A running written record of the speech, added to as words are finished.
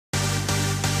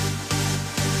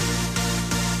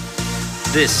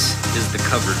This is the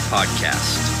Covered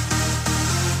Podcast.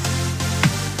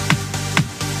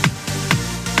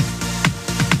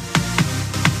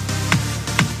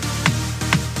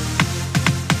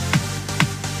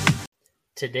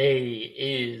 Today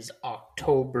is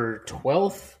October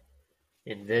 12th,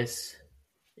 and this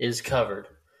is Covered.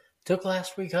 Took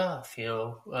last week off,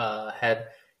 had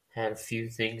a few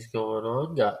things going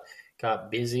on, got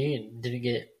busy and didn't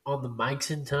get on the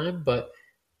mics in time, but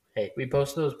hey, we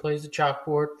posted those plays to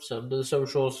Chalkboard, some to the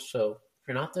socials, so if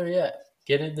you're not there yet,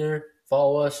 get in there,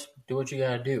 follow us, do what you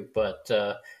gotta do. But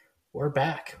we're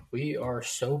back. We are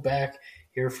so back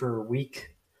here for week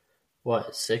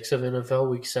 6 of NFL,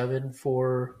 week 7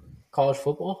 for college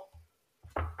football?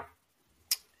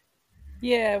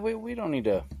 Yeah, we don't need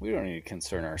to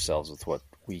concern ourselves with what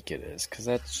week it is, because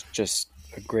that's just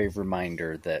a grave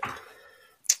reminder that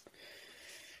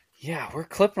we're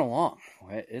clipping along.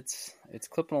 It's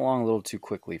clipping along a little too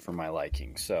quickly for my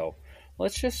liking. So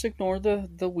let's just ignore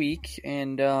the week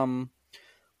and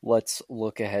let's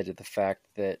look ahead to the fact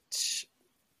that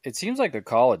it seems like the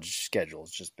college schedule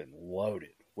has just been loaded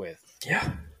with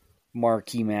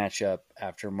marquee matchup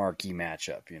after marquee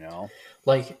matchup.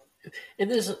 And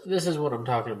this is what I'm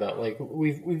talking about. Like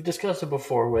we've discussed it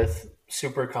before with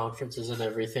super conferences and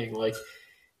everything. Like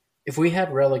if we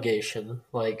had relegation,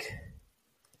 like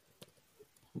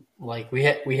we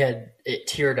had it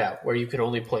tiered out where you could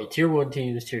only play tier 1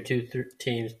 teams, tier 2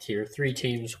 teams, tier 3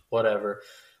 teams, whatever.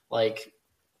 Like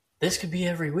this could be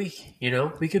every week,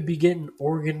 We could be getting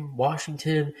Oregon,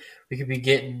 Washington. We could be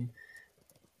getting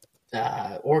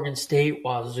Oregon State,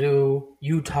 Wazoo,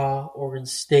 Utah, Oregon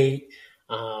State,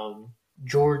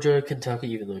 Georgia, Kentucky,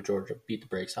 even though Georgia beat the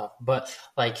brakes off. But,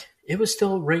 it was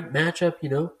still a ranked matchup,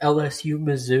 LSU,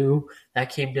 Mizzou, that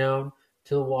came down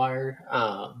to the wire.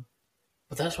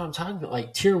 But that's what I'm talking about.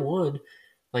 Like, tier 1,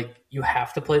 you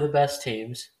have to play the best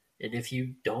teams. And if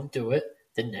you don't do it,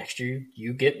 then next year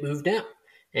you get moved down.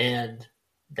 And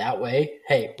that way,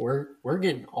 hey, we're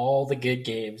getting all the good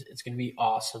games. It's going to be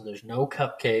awesome. There's no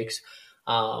cupcakes.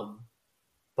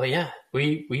 But yeah,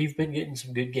 we've been getting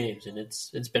some good games, and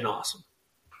it's been awesome.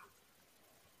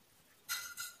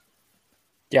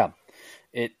 Yeah,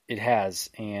 it has,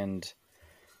 and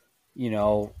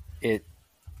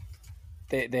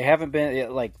they haven't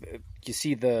been like you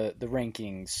see the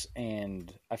rankings,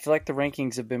 and I feel like the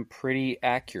rankings have been pretty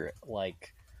accurate.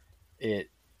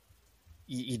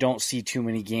 You don't see too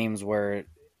many games where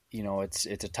it's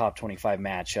a top 25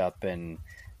 matchup and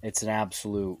it's an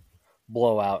absolute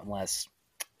blowout unless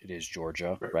it is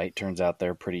Georgia, right? Turns out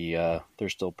they're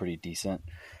still pretty decent.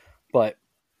 But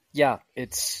yeah,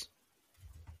 it's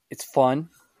fun.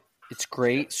 It's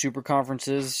great. Super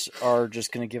conferences are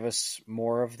just going to give us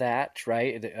more of that,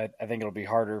 right? I think it'll be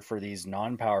harder for these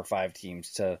non-Power 5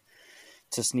 teams to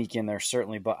sneak in there,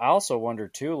 certainly. But I also wonder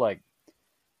too,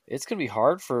 it's going to be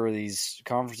hard for these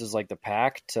conferences like the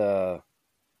Pac to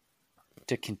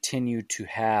continue to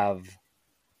have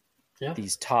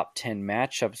these top 10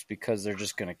 matchups because they're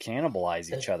just going to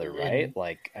cannibalize each other, right?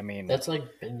 That's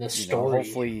been the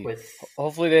story.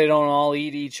 Hopefully they don't all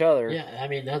eat each other. Yeah,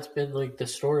 that's been the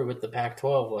story with the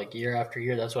Pac-12, year after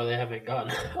year. That's why they haven't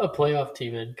gotten a playoff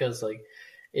team in, because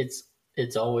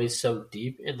it's always so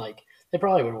deep, and they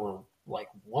probably would have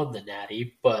won the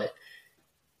Natty, but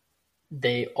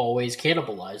they always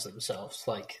cannibalize themselves.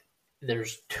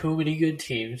 There's too many good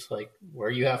teams, where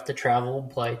you have to travel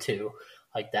and play too.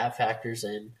 That factors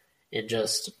in, and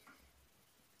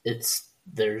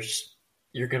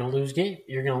you're going to lose game.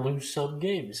 You're going to lose some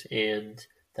games, and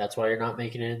that's why you're not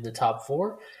making it in the top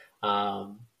 4.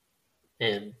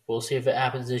 And we'll see if it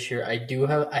happens this year. I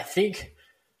think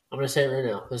I'm going to say it right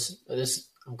now. This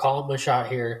I'm calling my shot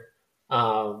here.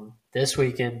 This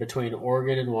weekend between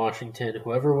Oregon and Washington,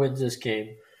 whoever wins this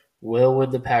game will win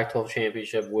the Pac-12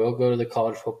 championship, will go to the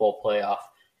college football playoff,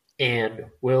 and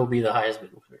will be the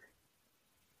Heisman winner.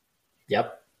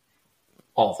 Yep.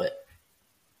 All of it.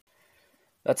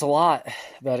 That's a lot.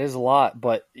 That is a lot.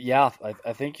 But yeah,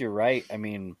 I think you're right.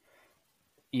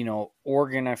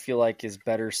 Oregon, I feel like, is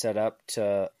better set up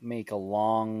to make a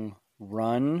long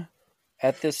run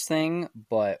at this thing,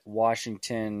 but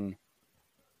Washington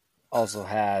also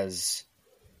has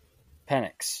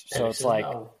Penix. So it's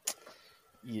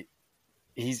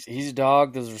he's a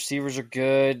dog. Those receivers are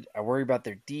good. I worry about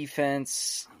their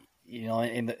defense.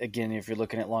 Again, if you're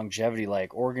looking at longevity,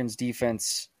 Oregon's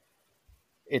defense,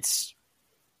 it's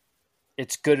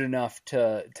good enough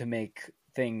to make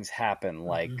things happen.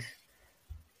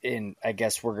 And I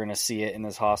guess we're going to see it in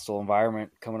this hostile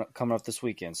environment coming up this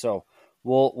weekend. So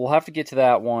we'll have to get to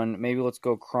that one. Maybe let's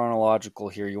go chronological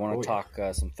here. You want to talk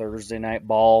some Thursday night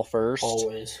ball first?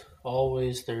 Always.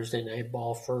 Always Thursday night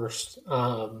ball first.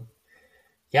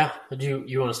 Yeah, do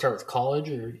you want to start with college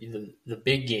or the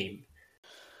big game?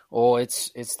 Oh,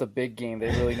 it's the big game. They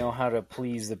really know how to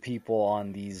please the people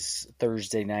on these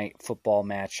Thursday night football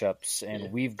matchups,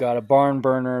 and we've got a barn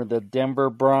burner: the Denver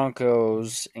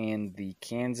Broncos and the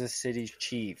Kansas City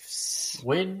Chiefs.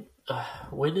 When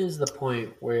is the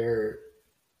point where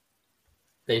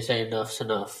they say enough's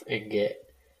enough and get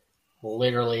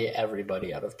literally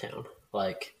everybody out of town?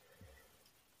 Like,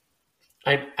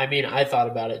 I mean, I thought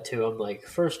about it too. I'm like,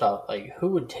 first off, like,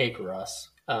 who would take Russ?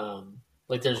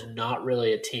 Like, there's not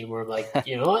really a team where I'm like,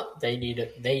 you know what? They need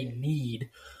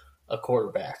a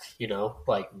quarterback. You know,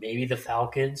 like maybe the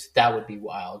Falcons. That would be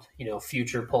wild. You know,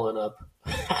 future pulling up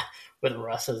with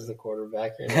Russ as the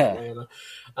quarterback in Atlanta.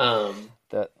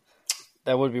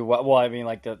 That would be well. I mean,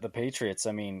 like the Patriots.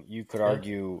 I mean, you could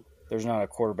argue there's not a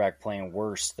quarterback playing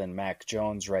worse than Mac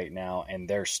Jones right now, and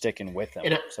they're sticking with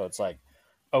him. So it's like,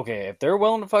 okay, if they're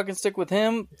willing to fucking stick with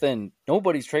him, then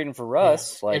nobody's trading for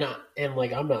Russ. Yeah.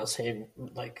 Like, I'm not saying,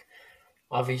 like,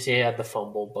 obviously he had the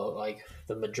fumble, but, like,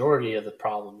 the majority of the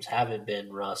problems haven't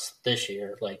been Russ this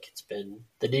year. Like, it's been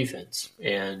the defense.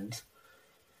 And,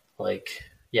 like,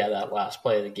 yeah, that last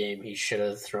play of the game, he should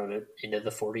have thrown it into the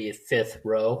 45th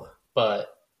row.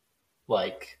 But,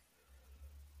 like,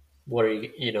 what are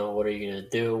you going to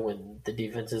do when the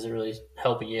defense isn't really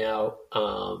helping you out?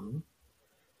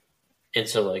 And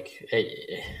so, like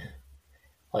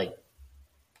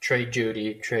trade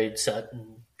Judy, trade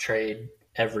Sutton, trade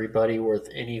everybody worth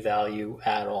any value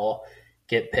at all,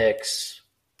 get picks,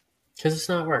 because it's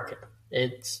not working.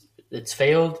 It's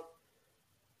failed.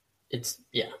 It's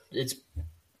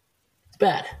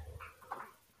bad.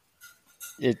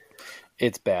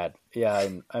 It's bad. Yeah,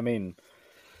 and I mean,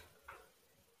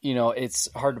 you know, it's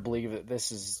hard to believe that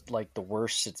this is like the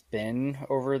worst it's been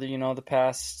over the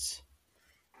past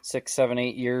 6, 7,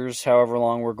 8 years, however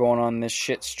long we're going on this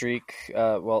shit streak.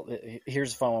 Well,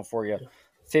 here's a fun one for you.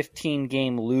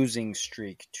 15-game losing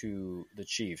streak to the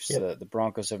Chiefs. Yep. The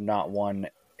Broncos have not won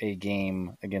a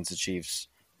game against the Chiefs.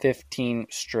 15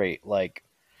 straight. Like,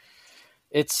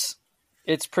 it's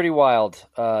pretty wild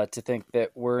to think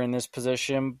that we're in this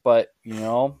position, but, you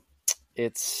know,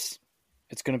 it's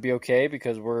going to be okay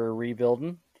because we're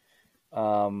rebuilding.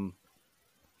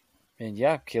 And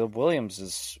yeah, Caleb Williams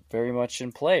is very much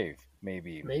in play,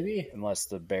 maybe. Unless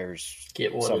the Bears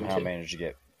somehow manage to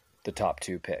get the top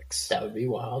 2 picks. That would be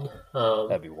wild.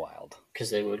 That'd be wild.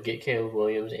 Because they would get Caleb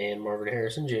Williams and Marvin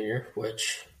Harrison Jr.,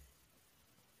 which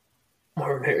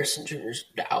Marvin Harrison Jr.'s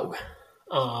dog.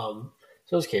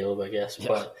 So is Caleb, I guess. Yeah.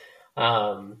 But,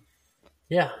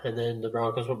 yeah, and then the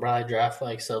Broncos would probably draft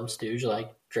like some stooge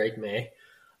like Drake May.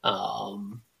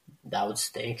 That would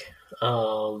stink.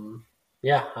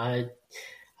 Yeah, I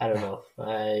don't know.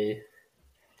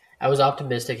 I was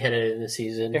optimistic headed into the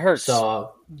season. It hurts.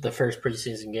 Saw the first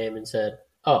preseason game and said,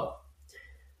 "Oh,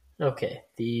 okay,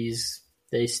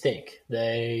 they stink.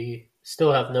 They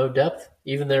still have no depth.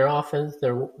 Even their offense,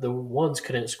 the ones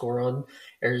couldn't score on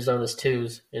Arizona's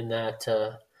twos in that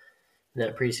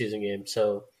preseason game.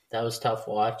 So that was a tough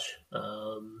watch.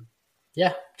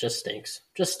 Yeah, just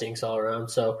stinks all around.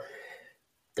 So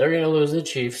they're gonna lose the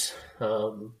Chiefs,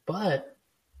 but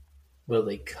will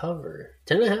they cover?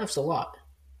 10.5's a lot.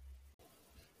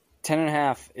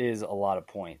 10.5 is a lot of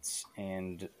points,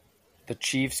 and the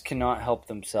Chiefs cannot help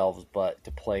themselves but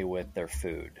to play with their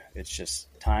food. It's just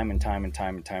time and time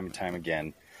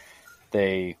again.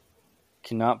 They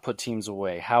cannot put teams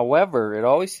away. However, it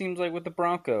always seems like with the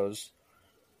Broncos,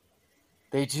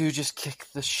 they do just kick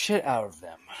the shit out of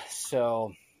them.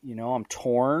 So, you know, I'm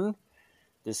torn.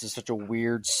 This is such a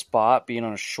weird spot, being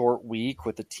on a short week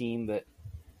with a team that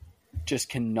just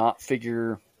cannot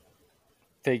figure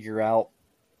out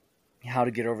how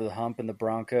to get over the hump in the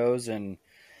Broncos. And,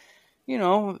 you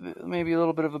know, maybe a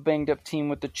little bit of a banged up team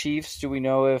with the Chiefs. Do we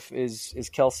know if is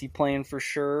Kelsey playing for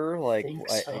sure? Like,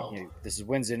 this is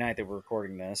Wednesday night that we're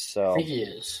recording this, so I think he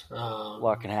is. A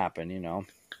lot can happen, you know.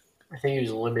 I think he was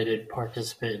a limited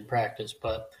participant in practice,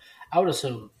 but I would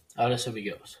assume he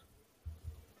goes.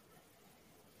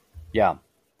 Yeah.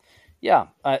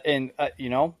 And you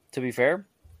know, to be fair,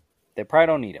 they probably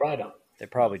don't need him. They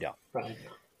probably don't. Right.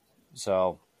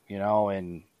 So, you know,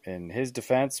 in his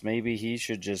defense, maybe he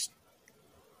should just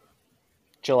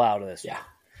chill out of this. Yeah.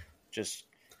 Just,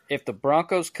 if the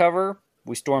Broncos cover,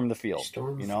 we storm the field.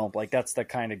 You know, like that's the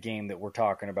kind of game that we're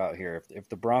talking about here. If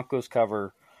the Broncos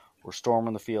cover, we're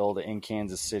storming the field in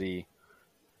Kansas City.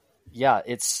 Yeah,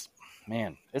 it's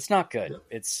not good.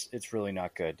 It's really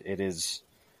not good. It's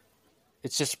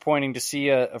disappointing to see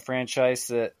a franchise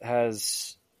that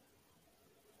has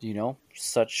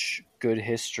such good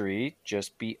history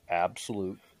just be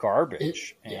absolute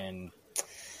garbage. It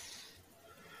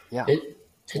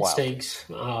wild. stinks.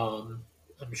 I'm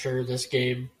sure this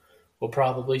game will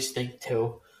probably stink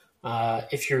too.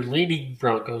 If you're leaning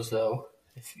Broncos, though,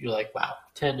 if you're like, wow,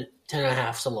 10 and a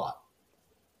half's a lot.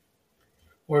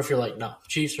 Or if you're like, no,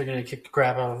 Chiefs are going to kick the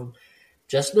crap out of them,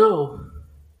 just know,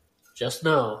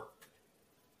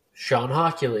 Sean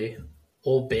Hockley,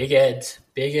 old Big Ed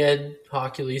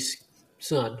Hockley's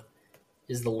son,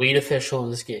 is the lead official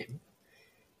in this game.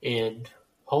 And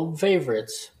home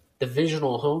favorites,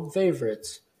 divisional home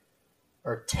favorites,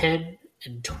 are 10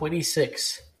 and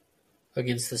 26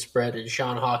 against the spread in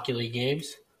Sean Hockley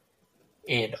games.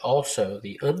 And also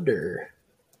the under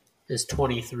is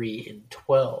 23 and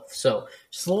 12. So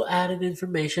just a little added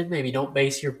information. Maybe don't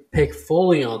base your pick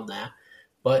fully on that,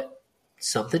 but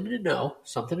something to know.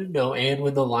 And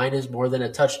when the line is more than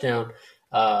a touchdown,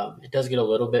 it does get a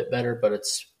little bit better, but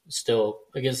it's still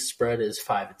against the spread is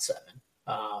 5 and 7.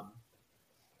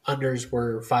 Unders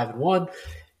were 5 and 1.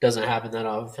 Doesn't happen that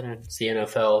often. It's the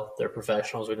NFL. They're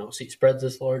professionals. We don't see spreads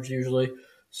this large usually.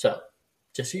 So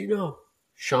just so you know,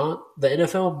 Sean, the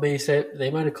NFL may say,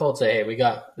 they might have called and say, hey, we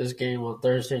got this game on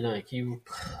Thursday night. Can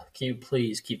you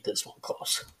please keep this one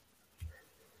close?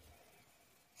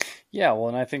 Yeah, well,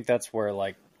 and I think that's where,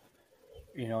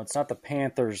 it's not the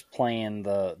Panthers playing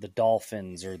the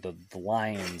Dolphins or the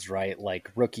Lions, right? Like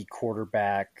rookie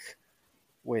quarterback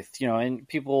with, and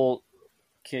people,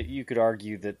 you could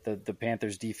argue that the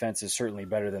Panthers defense is certainly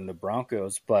better than the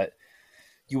Broncos, but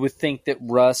you would think that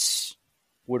Russ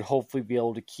would hopefully be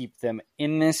able to keep them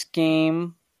in this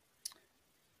game.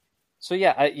 So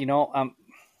yeah,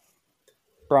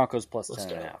 Broncos plus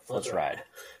 10.5. Let's ride.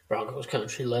 Broncos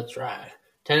country, let's ride.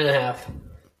 10.5.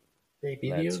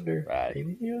 Maybe the under. Ride.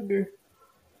 Maybe the under.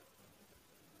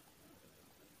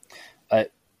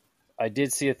 I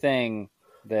did see a thing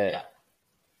that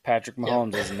Patrick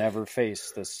Mahomes has never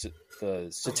faced the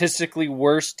statistically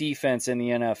worst defense in the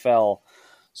NFL.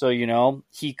 So,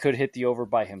 he could hit the over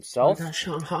by himself. I got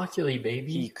Sean Hockley,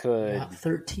 baby. He could. Got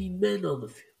 13 men on the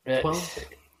field. 12.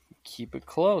 Keep it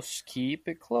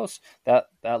close. That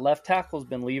left tackle's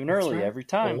been leaving early every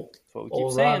time. That's what we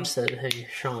keep saying. Rob said, hey,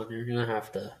 Sean, you're going to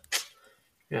have to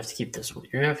keep this one.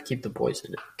 You're going to have to keep the boys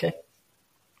in it, okay?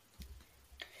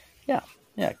 Yeah.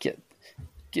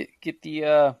 Get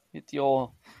the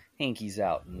old hankies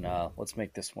out and let's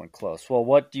make this one close. Well,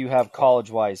 what do you have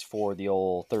college-wise for the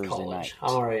old Thursday night?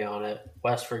 I'm already on it.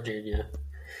 West Virginia.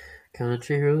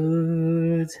 Country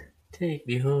roads, take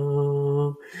me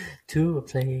home to a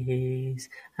place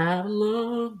I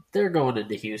belong. They're going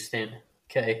into Houston.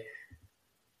 Okay.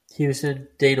 Houston,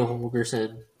 Dana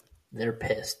Holgerson, they're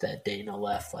pissed that Dana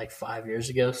left like 5 years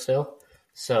ago still.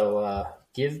 So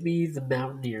give me the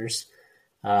Mountaineers.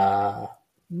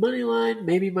 Money line,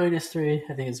 maybe -3.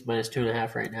 I think it's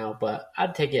 -2.5 right now, but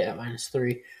I'd take it at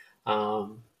 -3.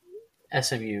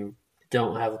 SMU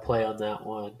don't have a play on that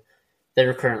one.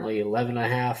 They're currently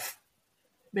 11.5.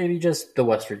 Maybe just the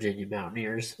West Virginia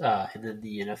Mountaineers, and then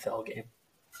the NFL game.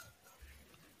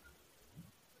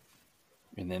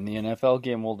 And then the NFL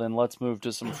game. Well, then let's move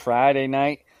to some Friday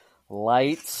night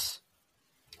lights.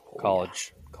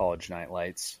 College night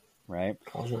lights, right?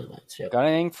 College night lights, yep. Got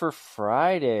anything for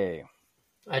Friday?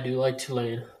 I do like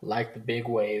Tulane, like the big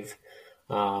wave.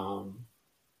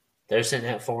 They're sitting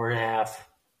at 4.5,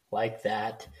 like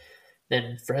that.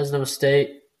 Then Fresno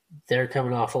State, they're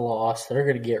coming off a loss. They're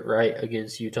going to get right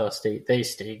against Utah State. They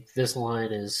stink.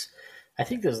 I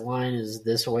think this line is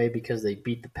this way because they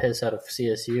beat the piss out of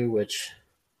CSU, which,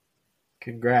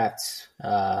 congrats.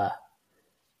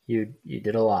 You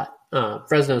did a lot.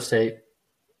 Fresno State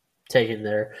taken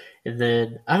there. And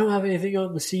then I don't have anything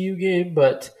on the CU game,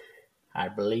 but I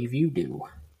believe you do.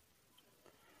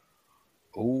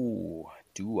 Oh,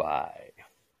 do I?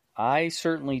 I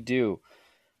certainly do.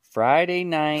 Friday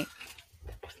night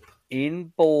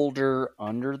in Boulder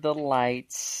under the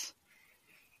lights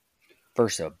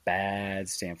versus a bad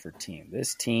Stanford team.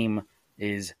 This team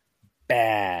is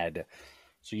bad.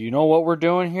 So you know what we're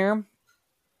doing here?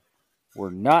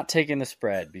 We're not taking the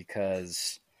spread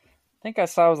because I think I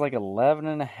saw it was like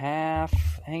 11.5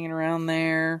 hanging around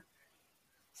there.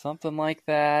 Something like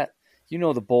that. You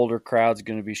know the Boulder crowd's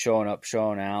going to be showing up,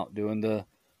 showing out, doing the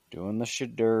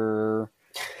shadur,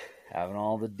 having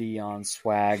all the Dion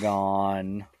swag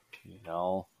on.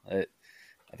 I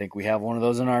think we have one of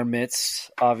those in our midst,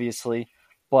 obviously.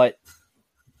 But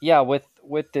yeah, with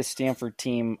this Stanford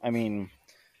team, I mean,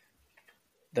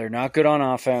 they're not good on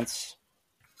offense.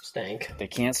 Stank. They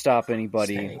can't stop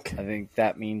anybody. Stank. I think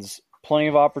that means plenty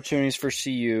of opportunities for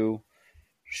CU.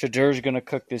 Shadur's going to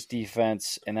cook this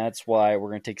defense, and that's why we're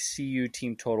going to take CU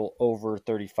team total over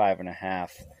 35.5.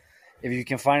 If you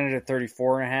can find it at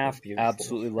 34.5,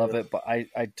 absolutely love it. But I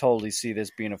totally see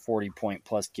this being a 40-point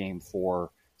plus game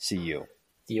for CU.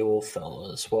 The old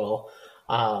fellas. Well,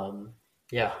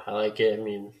 yeah, I like it. I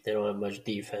mean, they don't have much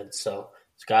defense, so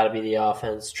it's got to be the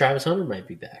offense. Travis Hunter might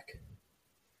be back.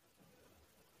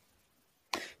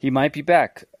 He might be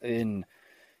back. And,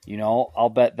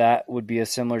 I'll bet that would be a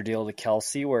similar deal to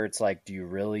Kelsey, where it's like, do you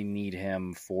really need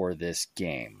him for this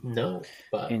game? No.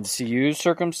 But in CU's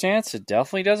circumstance, it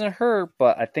definitely doesn't hurt,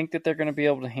 but I think that they're going to be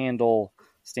able to handle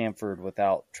Stanford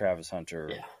without Travis Hunter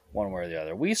one way or the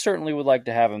other. We certainly would like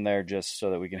to have him there just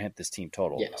so that we can hit this team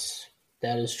total. Yes,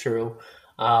 that is true.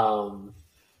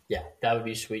 Yeah, that would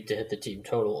be sweet to hit the team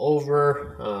total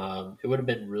over. It would have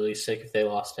been really sick if they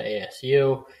lost to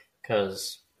ASU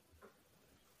because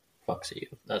fuck CU.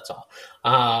 That's all.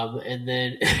 And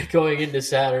then going into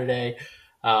Saturday,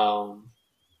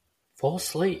 full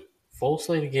slate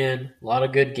again. A lot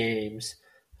of good games.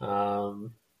 Not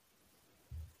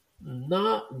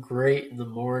great in the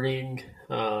morning.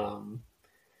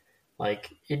 Like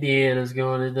Indiana's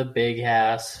going in the Big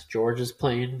House. Georgia's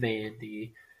playing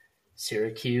Vandy.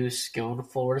 Syracuse going to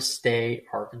Florida State.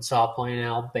 Arkansas playing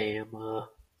Alabama.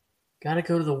 Got to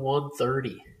go to the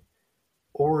 1:30.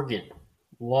 Oregon,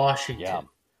 Washington. Yeah.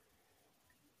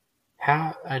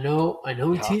 How I know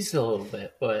we teased it a little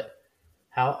bit, but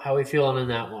how are we feeling in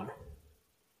that one?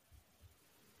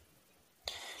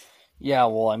 Yeah,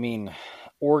 well, I mean,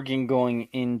 Oregon going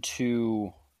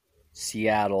into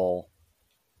Seattle,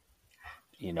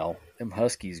 them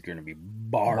Huskies are going to be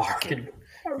barking.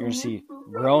 You're going to see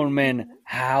grown men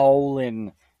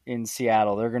howling in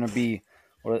Seattle. They're going to be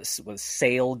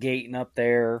sailgating up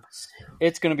there.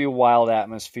 It's going to be a wild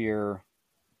atmosphere,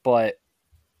 but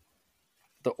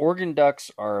the Oregon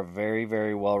Ducks are a very,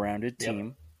 very well-rounded team.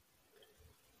 Yep.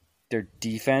 Their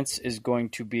defense is going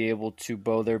to be able to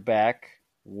bow their back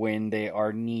when they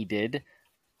are needed.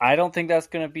 I don't think that's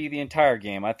going to be the entire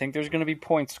game. I think there's going to be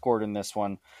points scored in this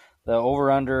one. The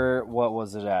over-under, what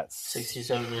was it at?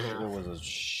 67.5. It was a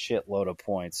shitload of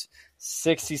points.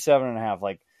 67.5.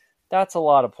 Like, that's a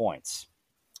lot of points.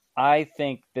 I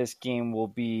think this game will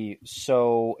be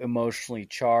so emotionally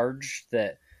charged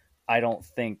that I don't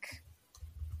know.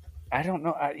 I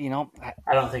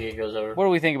don't think it goes over. What do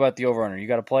we think about the over-under? You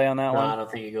got to play on that one? No, I don't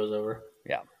think it goes over.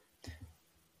 Yeah.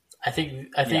 I think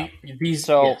these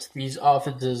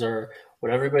offenses are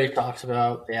what everybody talks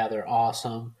about. Yeah, they're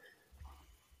awesome.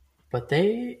 But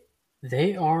they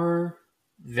are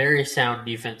very sound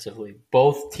defensively.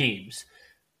 Both teams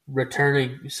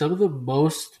returning some of the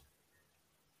most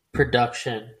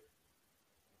production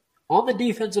on the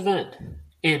defensive end.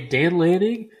 And Dan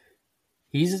Lanning,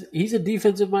 he's a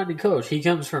defensive-minded coach. He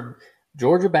comes from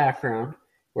Georgia background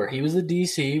where he was the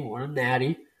DC, won a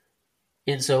natty.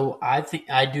 And so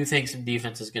I do think some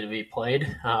defense is going to be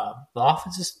played. The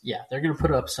offenses, they're going to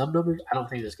put up some numbers. I don't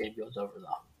think this game goes over,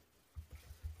 though.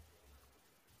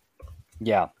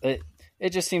 Yeah, it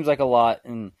just seems like a lot.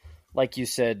 And like you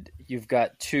said, you've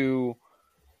got two,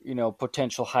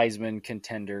 potential Heisman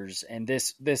contenders. And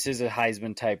this is a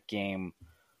Heisman-type game.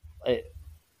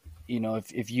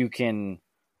 If you can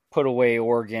put away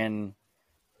Oregon,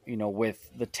 with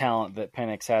the talent that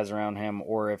Penix has around him,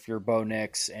 or if you're Bo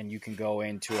Nix and you can go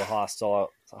into a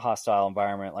hostile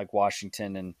environment like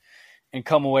Washington and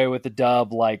come away with the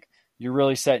dub, like you're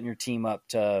really setting your team up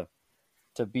to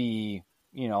be,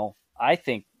 I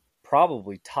think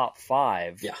probably top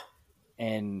 5. Yeah.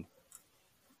 And,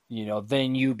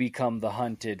 then you become the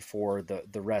hunted for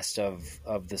the rest of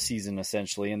the season,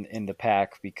 essentially in the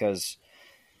pack, because,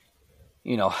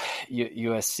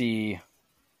 USC,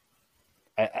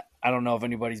 I don't know if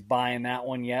anybody's buying that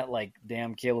one yet. Like,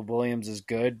 damn, Caleb Williams is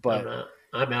good, but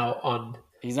I'm out on.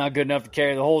 He's not good enough to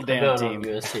carry the whole damn team. On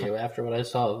USC after what I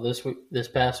saw this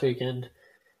past weekend.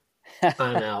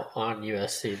 I'm out on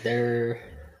USC.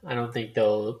 I don't think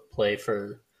they'll play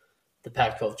for the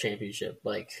Pac-12 championship.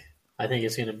 Like, I think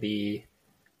it's going to be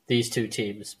these two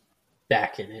teams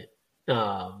back in it,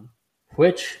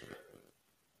 which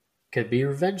could be a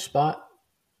revenge spot.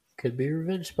 Could be a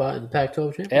revenge spot in the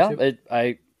Pac-12 championship. Yeah,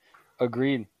 I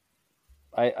agreed.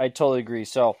 I totally agree.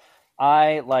 So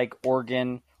I like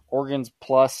Oregon. Oregon's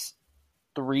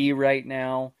 +3 right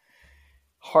now.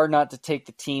 Hard not to take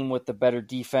the team with the better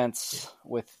defense,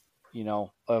 with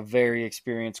a very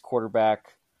experienced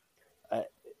quarterback.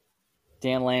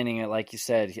 Dan Lanning, like you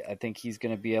said, I think he's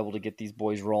going to be able to get these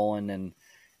boys rolling. And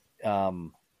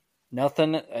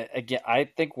nothing again. I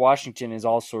think Washington is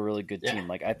also a really good team.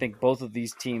 Like, I think both of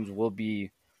these teams will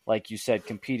be like you said,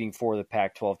 competing for the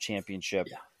Pac-12 championship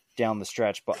Yeah. down the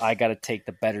stretch. But I got to take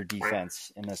the better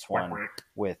defense in this one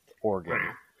with Oregon.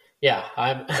 Yeah,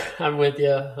 I'm with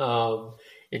you.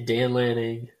 And Dan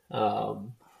Lanning.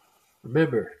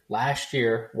 Remember last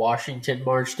year, Washington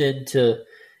marched into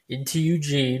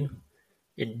Eugene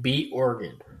and beat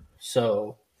Oregon.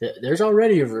 So there's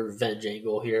already a revenge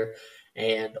angle here.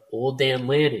 And old Dan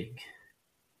Lanning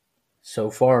so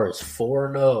far is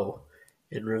 4-0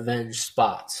 in revenge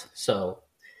spots. So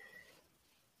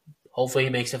hopefully he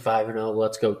makes it 5-0.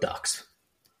 Let's go Ducks.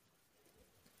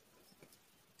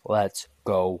 Let's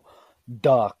go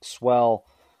Ducks. Well,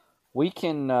 we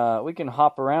can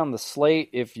hop around the slate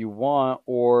if you want,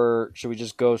 or should we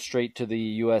just go straight to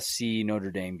the USC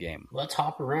Notre Dame game? Let's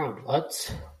hop around.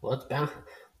 Let's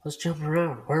jump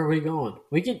around. Where are we going?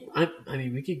 We can.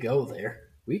 We could go there.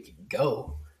 We can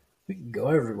go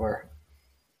everywhere.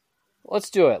 Let's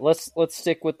do it. Let's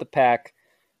stick with the pack.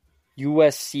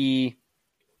 USC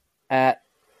at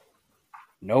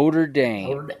Notre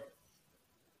Dame.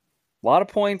 A lot of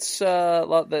points.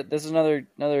 This is another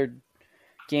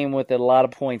game with a lot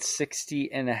of points,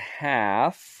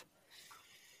 60.5.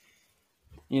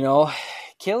 You know,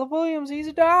 Caleb Williams, he's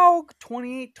a dog.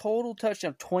 28 total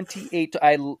touchdowns. 28.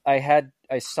 I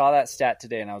saw that stat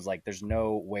today, and I was like, "There's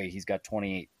no way he's got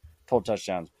 28 total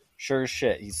touchdowns." Sure as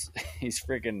shit, he's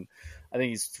freaking. I think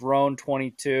he's thrown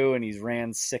 22 and he's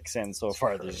ran 6 in so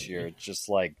far this year. It's just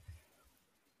like,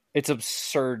 it's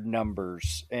absurd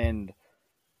numbers, and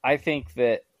I think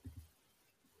that,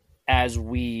 as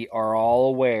we are all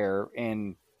aware,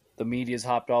 and the media's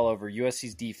hopped all over,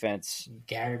 USC's defense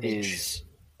is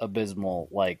abysmal.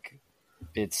 Like,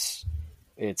 it's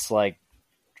like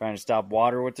trying to stop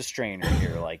water with the strainer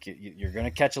here. Like, you're going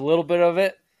to catch a little bit of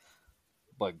it,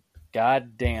 but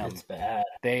goddamn, it's bad.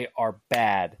 They are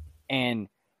bad. And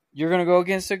you're going to go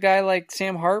against a guy like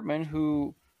Sam Hartman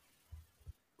who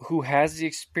has the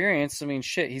experience. I mean,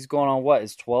 shit, he's going on what,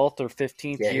 his 12th or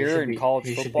 15th year in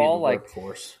college football? Like,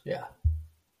 workforce. Yeah.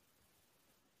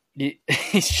 He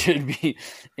should be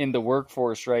in the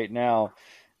workforce right now.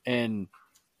 And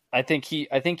I think he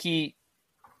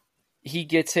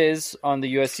gets his on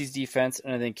the USC's defense,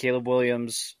 and I think Caleb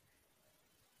Williams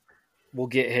will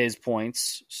get his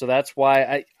points. So that's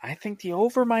why I think the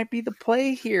over might be the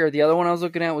play here. The other one I was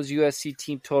looking at was USC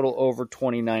team total over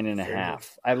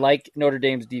 29.5. I like Notre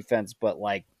Dame's defense, but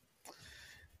like,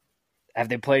 have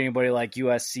they played anybody like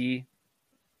USC?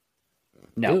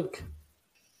 No.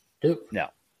 Duke. No.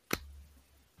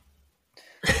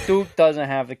 Duke doesn't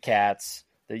have the cats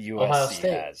that USC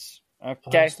has.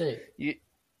 Okay.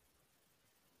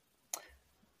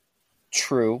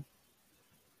 True.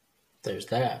 There's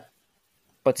that.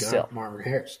 But still, Marvin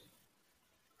Harrison.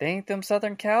 They ain't them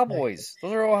Southern Cowboys.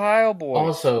 Those are Ohio boys.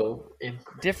 Also,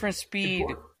 different speed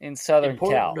in Southern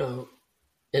Cal. Note,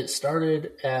 it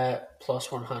started at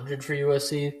plus 100 for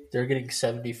USC. They're getting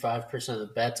 75% of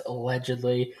the bets,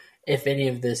 allegedly. If any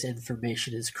of this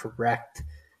information is correct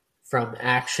from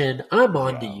Action, I'm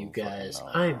on to you guys.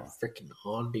 I'm freaking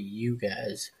on to you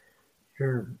guys.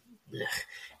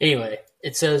 Anyway,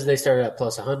 it says they started at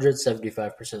plus 100,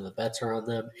 75% of the bets are on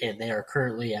them, and they are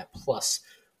currently at plus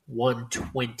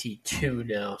 122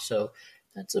 now. So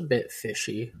that's a bit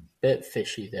fishy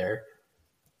there.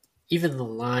 Even the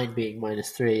line being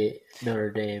 -3,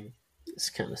 Notre Dame is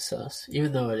kind of sus,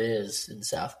 even though it is in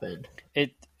South Bend.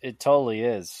 It totally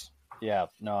is. Yeah,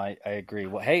 no, I agree.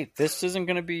 Well, hey, this isn't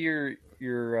going to be your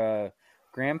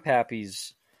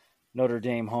grandpappy's Notre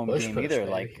Dame home game either.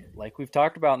 Baby. Like we've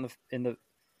talked about in the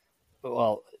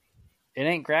well, it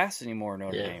ain't grass anymore.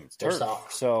 Notre Dame, it's turf.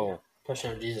 Soft. So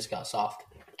Touchdown Jesus got soft.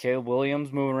 Caleb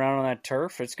Williams moving around on that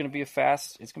turf. It's gonna be a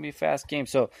fast game.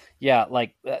 So yeah,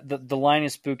 like the line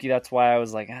is spooky. That's why I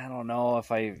was like, I don't know if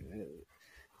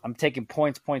I'm taking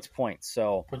points.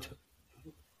 So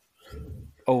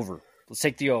over. Let's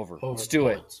take the over. Let's do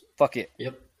it. Fuck it.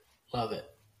 Yep. Love it.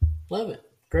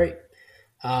 Great.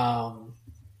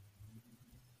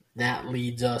 That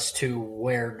leads us to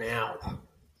where now?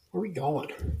 Where are we going?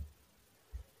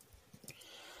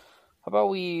 How about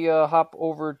we hop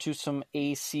over to some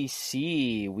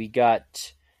ACC? We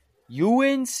got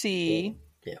UNC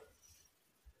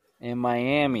and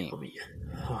Miami.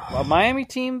 A Miami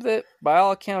team that, by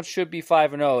all accounts, should be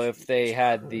 5-0 if they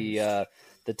had the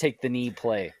take the knee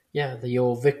play. Yeah, the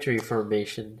old victory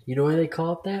formation. You know why they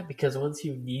call it that? Because once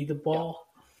you knee the ball,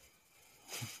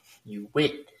 you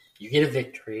win. You get a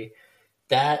victory.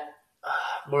 That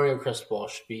Mario Cristobal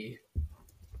should be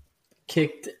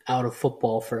kicked out of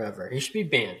football forever. He should be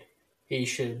banned. He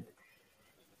should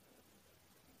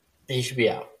be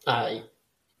out.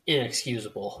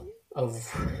 Inexcusable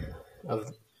of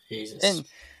Jesus. And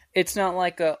it's not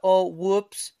like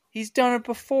whoops, he's done it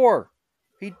before.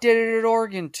 He did it at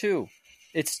Oregon too.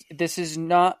 This is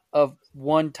not a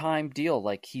one-time deal.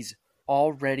 Like, he's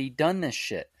already done this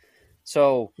shit.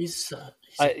 So he's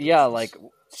like,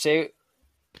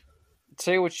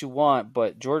 say what you want,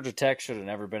 but Georgia Tech should have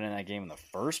never been in that game in the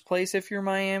first place if you're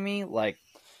Miami. Like,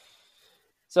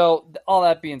 so all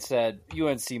that being said,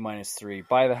 UNC -3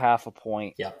 by the half a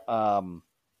point. Yeah.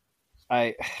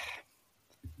 I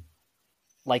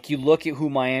like, you look at who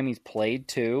Miami's played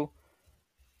to.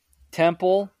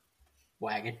 Temple,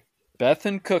 Wagon.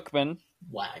 Bethan Cookman.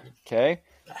 Wagon. Okay.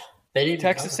 They didn't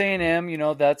Texas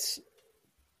A&M, that's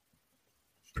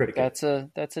pretty good.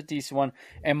 That's a decent one.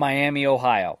 And Miami,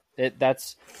 Ohio.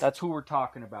 That's who we're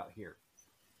talking about here.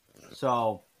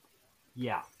 So,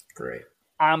 yeah. Great.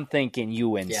 I'm thinking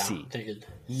UNC. Yeah, I'm thinking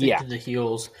the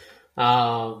Heels.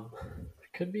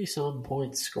 Could be some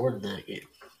points scored in that game.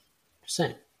 Just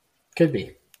saying. Could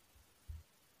be.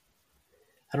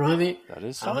 I don't have any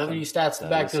stats to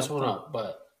back this one up,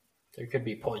 but there could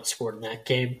be points scored in that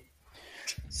game.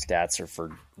 Stats are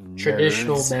for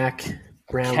traditional nerds. Mac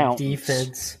Brown Accountants.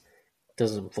 defense.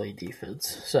 Doesn't play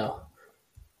defense. So,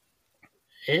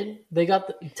 and they got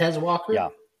Tez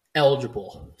Walker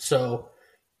eligible. So,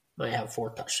 might have 4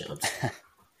 touchdowns.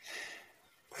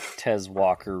 Tez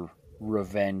Walker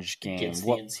revenge game. Against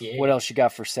the NCAA. What else you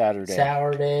got for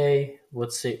Saturday?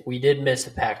 Let's see. We did miss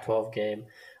a Pac-12 game.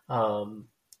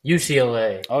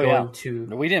 UCLA going to.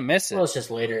 No, we didn't miss it. Well, it's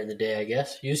just later in the day, I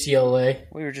guess. UCLA.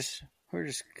 We were just.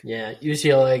 Yeah,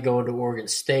 UCLA going to Oregon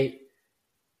State.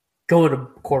 Going to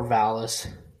Corvallis.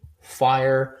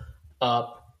 Fire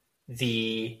up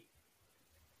the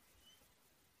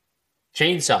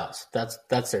chainsaws.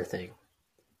 That's their thing.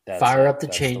 Fire up the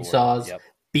chainsaws. Yep.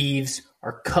 Beeves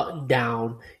are cutting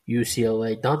down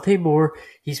UCLA. Dante Moore,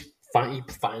 he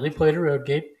finally played a road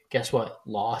game. Guess what?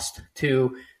 Lost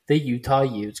to the Utah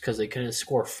Utes because they couldn't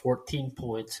score 14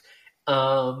 points.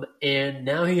 And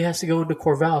now he has to go into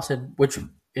Corvallis,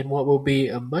 in what will be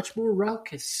a much more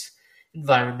raucous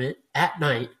environment at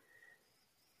night.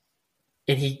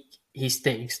 And he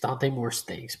stinks. Dante Moore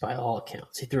stinks by all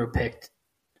accounts. He threw a pick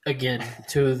again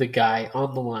to the guy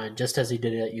on the line, just as he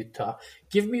did at Utah.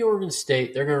 Give me Oregon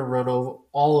State. They're going to run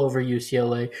all over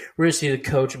UCLA. We're going to see the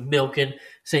coach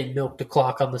saying milk the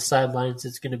clock on the sidelines.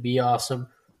 It's going to be awesome.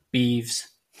 Beeves.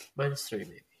 -3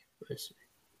 maybe. -3.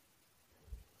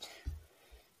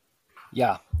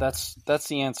 Yeah, that's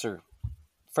the answer.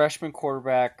 Freshman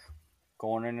quarterback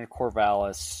going into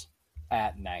Corvallis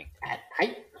at night. At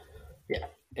night? Yeah.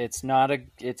 That's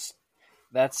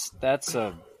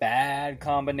a bad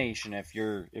combination if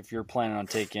you're planning on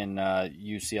taking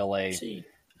UCLA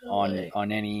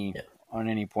on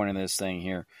any point in this thing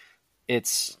here.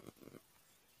 It's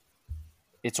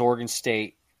Oregon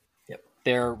State. Yep.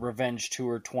 Their revenge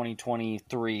tour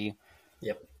 2023.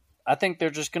 Yep. I think they're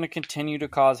just going to continue to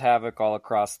cause havoc all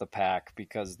across the pack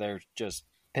because they're just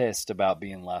pissed about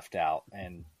being left out.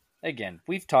 And again,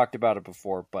 we've talked about it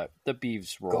before, but the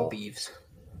Beavs roll. Go Beavs.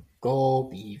 Go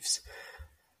Beavs.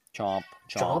 Chomp,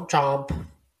 chomp, chomp.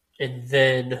 And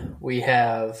then we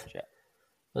have,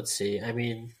 let's see. I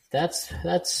mean, that's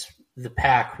the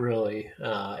pack really.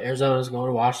 Arizona's going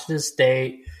to Washington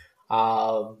State.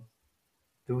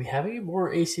 Do we have any more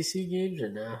ACC games or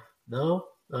no? No,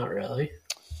 not really.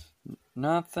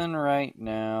 Nothing right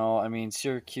now. I mean,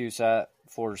 Syracuse at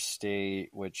Florida State,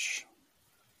 which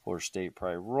Florida State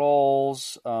probably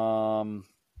rolls. Nothing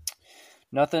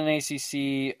in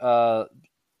ACC.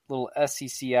 Little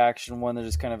SEC action. One that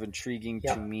is kind of intriguing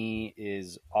to me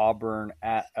is Auburn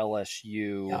at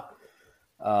LSU.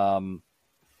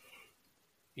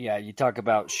 You talk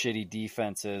about shitty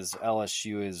defenses.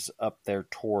 LSU is up there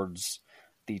towards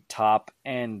the top,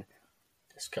 and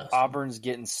disgusting. Auburn's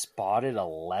getting spotted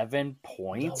 11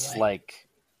 points. Like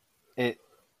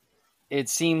it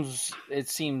seems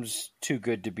too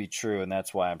good to be true, and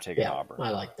that's why I'm taking Auburn. I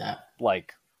like that.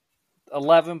 Like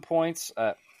 11 points.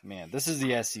 Man, this is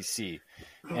the SEC,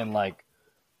 and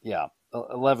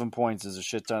 11 points is a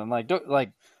shit ton. Like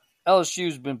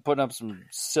LSU's been putting up some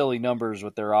silly numbers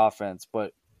with their offense,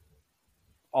 but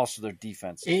also their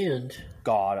defense. And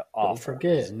god awful. Don't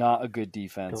forget, it's not a good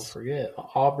defense. Don't forget,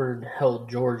 Auburn held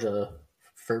Georgia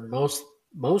for most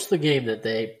of the game that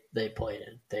they played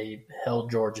in. They held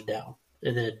Georgia down,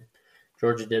 and then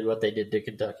Georgia did what they did to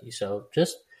Kentucky. So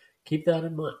just keep that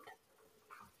in mind.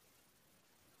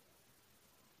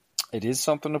 It is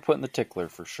something to put in the tickler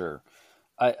for sure.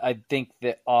 I think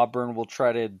that Auburn will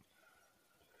try to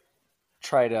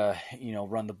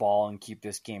run the ball and keep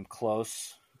this game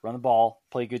close. Run the ball,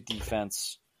 play good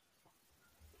defense.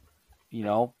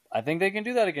 I think they can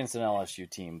do that against an LSU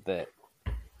team that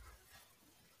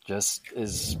just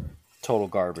is total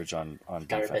garbage on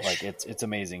defense. Like it's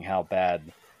amazing how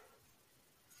bad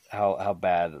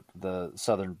the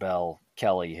Southern Belle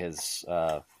Kelly has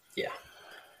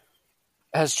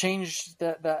changed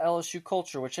that LSU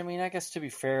culture, which, I mean, I guess to be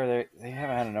fair, they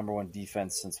haven't had a number one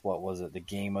defense since, what was it, the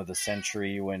game of the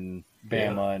century when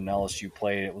Bama and LSU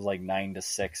played. It was like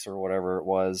 9-6 or whatever it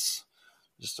was.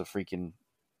 Just a freaking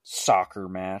soccer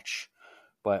match.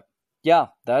 But yeah,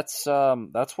 that's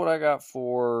what I got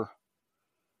for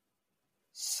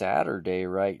Saturday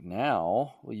right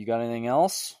now. Well, you got anything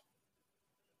else?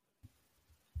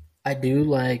 I do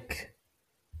like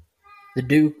the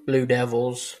Duke Blue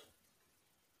Devils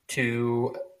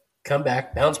to come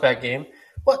back, bounce back game.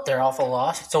 What? They're off a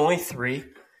loss. It's only 3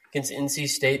 against NC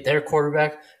State. Their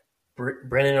quarterback,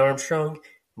 Brennan Armstrong,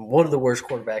 one of the worst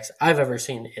quarterbacks I've ever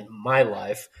seen in my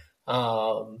life.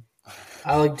 I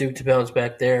like Duke to bounce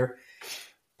back there.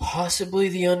 Possibly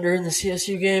the under in the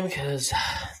CSU game because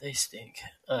they stink.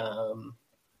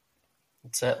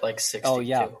 It's at like 62. Oh,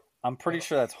 yeah. I'm pretty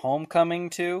sure that's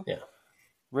homecoming, too. Yeah.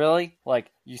 Really?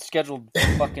 Like, you scheduled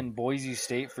fucking Boise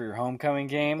State for your homecoming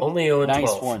game? Only 0-12.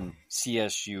 Nice one,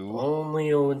 CSU. Only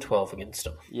 0-12 against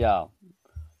them. Yeah.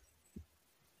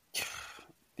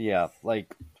 Yeah,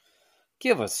 like,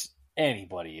 give us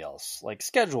anybody else. Like,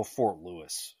 schedule Fort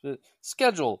Lewis.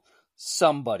 Schedule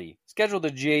somebody. Schedule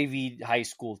the JV high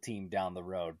school team down the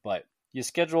road. But you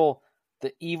schedule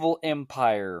the Evil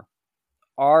Empire,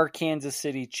 our Kansas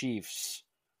City Chiefs,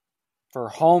 for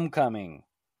homecoming.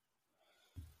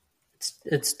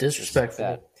 It's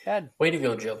disrespectful. Way to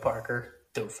go, Joe Parker.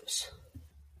 Doofus.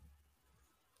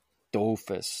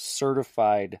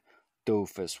 Certified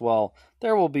doofus. Well,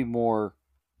 there will be more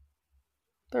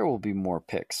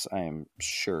picks, I am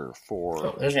sure,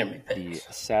 for there's gonna be picks.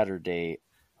 The Saturday.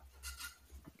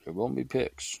 There won't be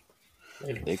picks.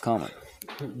 They coming.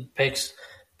 Picks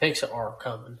are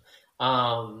coming.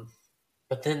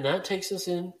 But then that takes us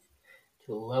in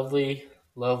to a lovely,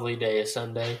 lovely day of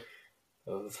Sunday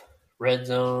of Red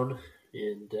Zone,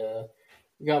 and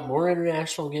we got more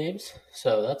international games,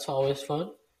 so that's always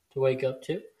fun to wake up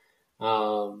to.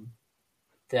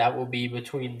 That will be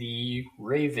between the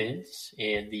Ravens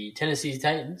and the Tennessee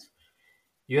Titans.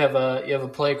 You have a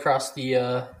play across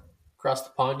the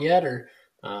pond yet, or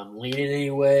leaning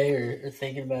any way, or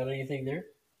thinking about anything there?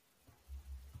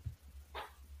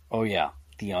 Oh yeah,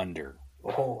 the under.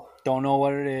 Oh, don't know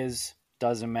what it is.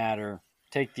 Doesn't matter.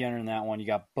 Take the under in that one. You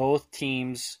got both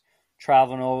teams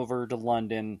traveling over to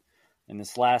London. In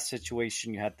this last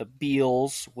situation, you had the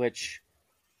Beals, which,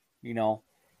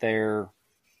 their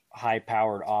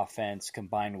high-powered offense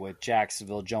combined with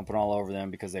Jacksonville jumping all over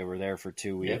them because they were there for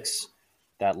 2 weeks.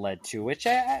 That led to which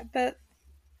did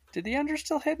the under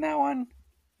still hit in that one?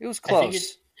 It was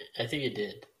close. I think it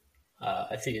did.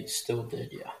 I think it still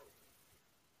did. Yeah.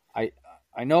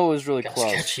 I know it was really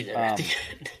close. Sketchy there at the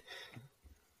end.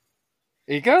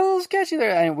 It got a little sketchy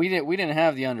there. I mean, we didn't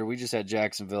have the under. We just had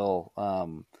Jacksonville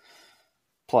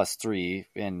 +3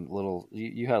 and little.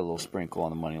 You had a little sprinkle on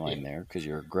the money line there because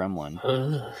you're a gremlin.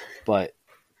 But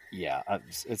yeah,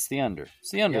 it's the under.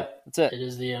 It's the under. Yeah, that's it. It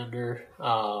is the under.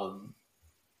 I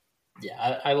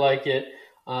like it.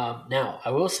 Now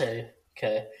I will say,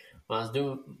 okay, when I was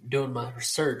doing my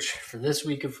research for this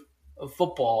week of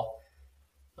football,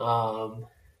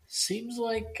 seems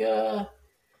like the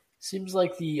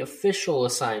official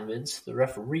assignments, the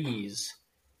referees,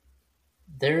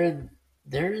 they're in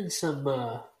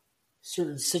some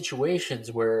certain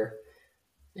situations where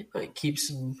they might keep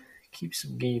some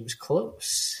games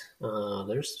close.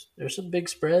 There's some big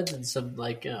spreads and some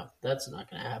that's not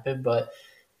going to happen, but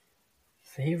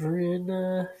favoring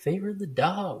the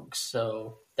dogs.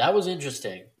 So that was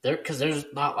interesting. Because there's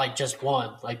not like just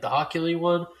one, like the Hockey League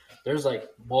one. There's like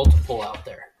multiple out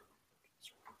there.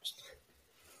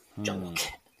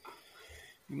 Junk.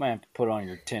 You might have to put on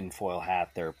your tinfoil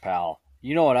hat there, pal.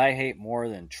 You know what I hate more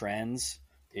than trends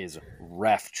is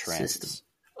ref trends. System.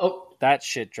 Oh, that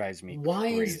shit drives me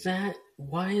crazy. Crazy.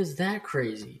 Why is that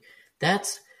crazy?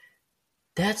 That's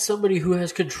somebody who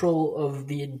has control of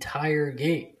the entire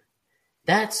game.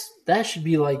 That should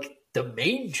be like the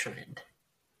main trend.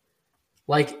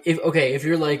 Like if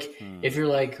you're like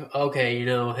okay,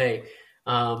 hey,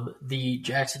 the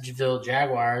Jacksonville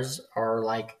Jaguars are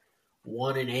like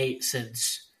 1-8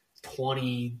 since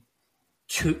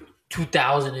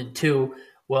 2002.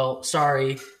 Well,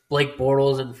 sorry, Blake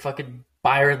Bortles and fucking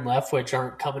Byron Leftwich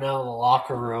aren't coming out of the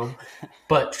locker room,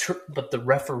 but the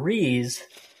referees,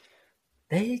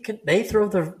 they throw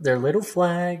their little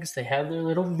flags, they have their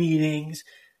little meetings,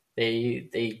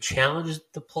 they challenge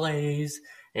the plays,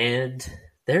 and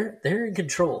they're in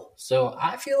control. So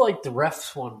I feel like the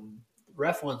ref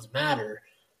ones matter.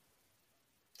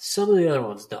 Some of the other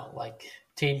ones don't. Like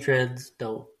team trends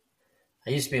don't. I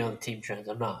used to be on the team trends.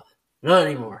 I'm not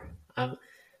anymore. I'm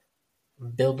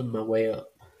building my way up.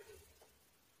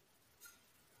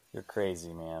 You're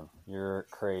crazy, man. You're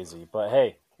crazy. But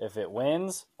hey, if it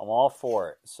wins, I'm all for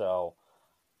it. So,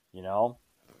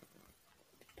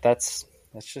 that's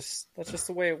just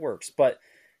the way it works. But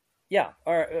yeah,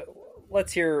 all right.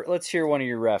 Let's hear one of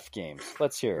your ref games.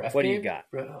 Let's hear it. What do you got?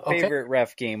 Okay. Favorite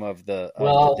ref game of the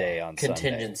day on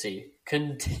contingency. Sunday?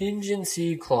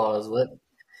 Contingency clause.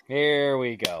 Here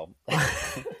we go.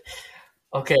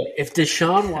 Okay, if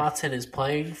Deshaun Watson is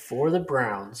playing for the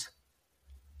Browns,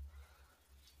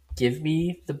 give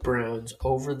me the Browns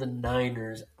over the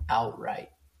Niners outright.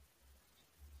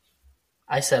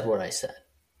 I said what I said.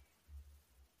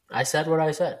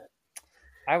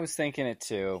 I was thinking it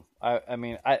too. I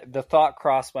mean, the thought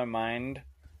crossed my mind.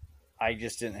 I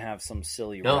just didn't have some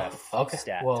silly ref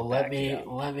stat. Well, let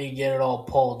me get it all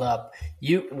pulled up.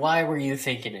 Why were you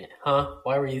thinking it, huh?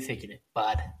 Why were you thinking it,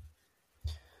 bud?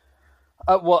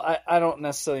 Well, I don't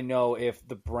necessarily know if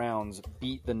the Browns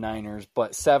beat the Niners,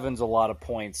 but 7's a lot of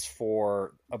points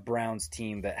for a Browns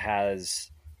team that has.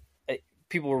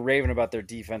 People were raving about their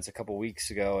defense a couple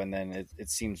weeks ago, and then it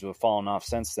seems to have fallen off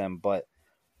since then. But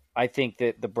I think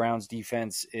that the Browns'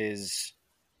 defense is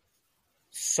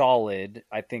solid.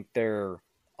 I think their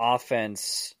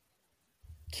offense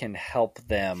can help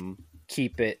them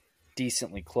keep it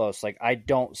decently close. Like, I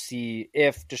don't see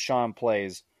if Deshaun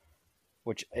plays,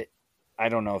 which I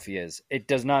don't know if he is. It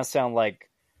does not sound like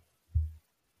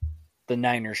the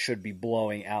Niners should be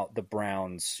blowing out the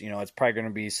Browns. It's probably going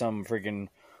to be some freaking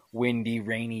windy,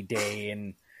 rainy day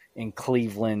in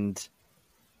Cleveland.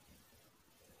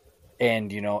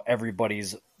 And,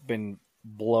 everybody's been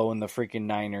blowing the freaking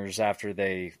Niners after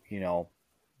they,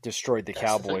 destroyed the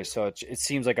Cowboys. So it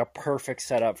seems like a perfect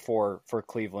setup for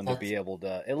Cleveland to be able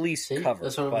to at least cover.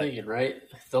 That's what I'm thinking, right?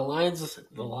 The line is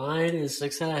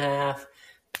 6.5.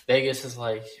 Vegas is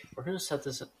like, we're going to set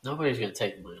this up. Nobody's going to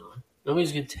take the money line.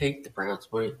 Nobody's going to take the Browns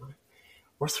money line.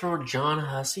 We're throwing John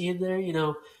Hussey in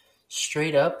there,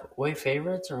 straight up way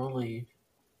favorites are only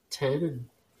 10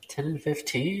 and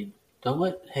 15. Don't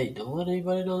let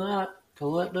anybody know that.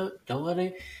 Don't let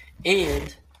any.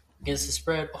 And against the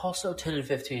spread, also 10 and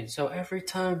 15. So every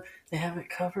time they haven't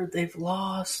covered, they've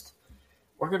lost.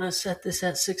 We're going to set this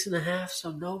at 6.5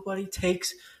 so nobody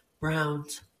takes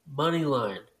Browns money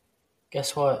line.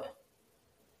 Guess what?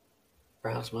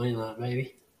 Browns money line,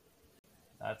 baby.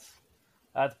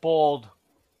 That's bold.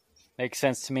 Makes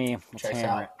sense to me. Let's Checks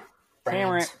hammer out. it.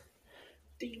 Hammer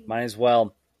it. Might as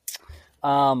well.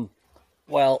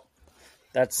 Well,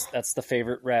 that's the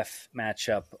favorite ref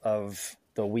matchup of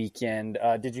the weekend.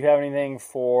 Did you have anything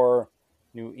for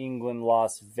New England,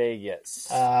 Las Vegas?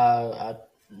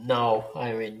 No.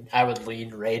 I mean, I would lean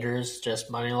Raiders, just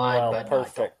money line, but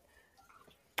perfect.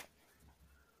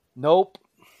 Nope.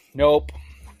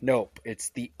 It's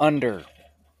the under.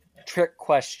 Trick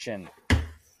question.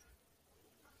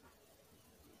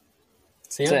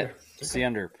 It's the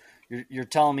under. You're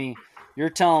telling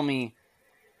me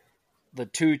the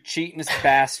two cheatingest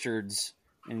bastards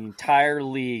in the entire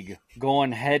league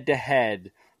going head to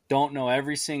head don't know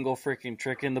every single freaking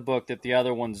trick in the book that the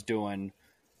other one's doing.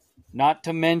 Not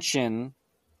to mention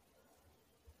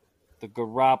the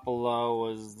Garoppolo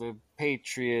was the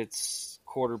Patriots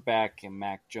quarterback and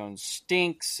Mac Jones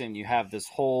stinks, and you have this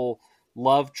whole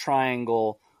love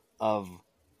triangle of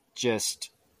just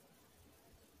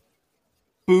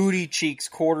booty cheeks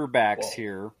quarterbacks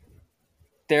here.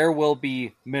 There will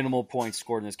be minimal points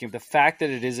scored in this game. The fact that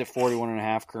it is at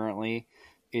 41.5 currently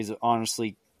is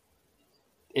honestly,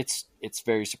 it's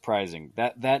very surprising.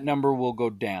 That number will go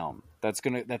down. That's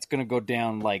gonna go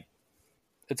down, like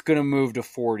it's gonna move to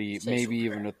 40, maybe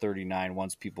even to 39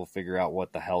 once people figure out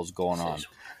what the hell's going on.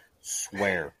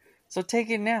 Swear. So take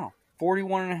it now.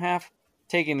 41.5.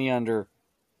 Taking the under.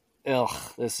 Ugh,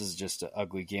 this is just an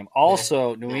ugly game.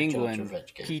 Also, New England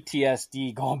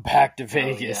PTSD going back to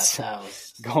Vegas.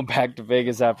 Going back to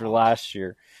Vegas after last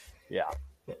year. Yeah.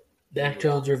 Mac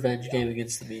Jones revenge game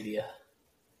against the media.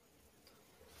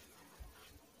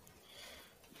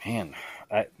 Man,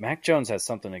 Mac Jones has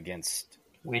something against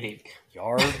winning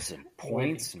yards and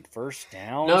points and first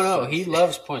downs. No, he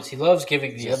loves points. He loves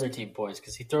giving the other team points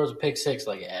because he throws a pick six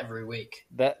like every week.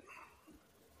 That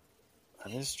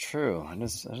is true. That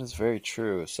is very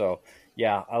true. So,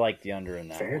 yeah, I like the under in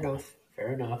that. Fair enough.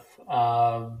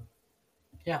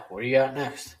 Yeah, what do you got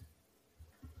next?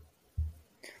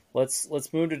 Let's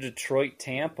move to Detroit,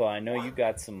 Tampa. I know you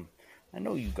got some I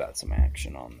know you got some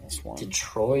action on this one.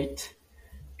 Detroit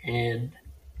and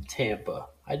Tampa.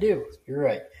 I do. You're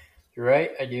right. You're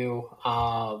right. I do.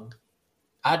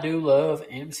 I do love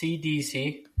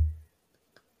MCDC,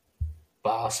 but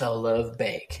I also love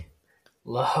Bake.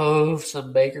 Love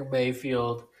some Baker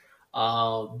Mayfield.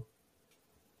 Give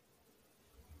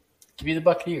me the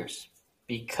Buccaneers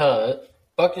because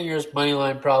Buccaneers money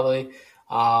line probably.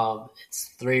 It's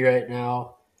 3 right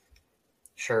now.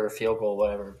 Sure, field goal,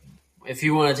 whatever. If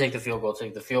you want to take the field goal,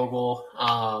 take the field goal.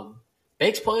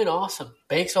 Bake's playing awesome.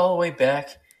 Bake's all the way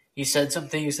back. He said some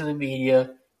things to the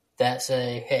media that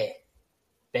say, hey,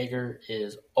 Baker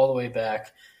is all the way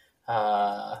back.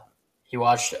 He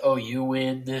watched OU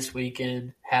win this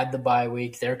weekend, had the bye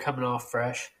week. They're coming off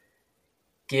fresh.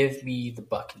 Give me the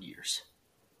Buccaneers.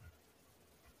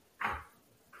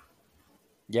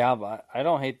 Yeah, but I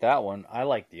don't hate that one. I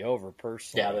like the over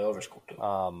personally. Yeah, the over's cool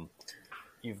too.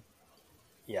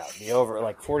 The over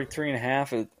like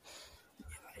 43.5.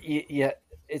 Yeah,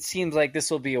 it seems like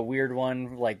this will be a weird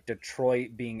one. Like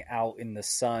Detroit being out in the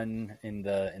sun, in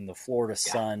the Florida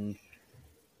sun.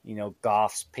 You know,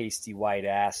 Goff's pasty white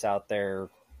ass out there,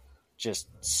 just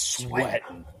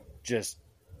sweating, just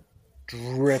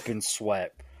dripping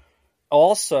sweat.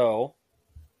 Also,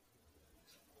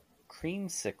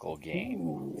 creamsicle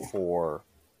game for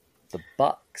the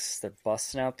Bucks. They're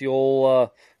busting out the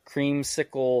old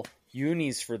creamsicle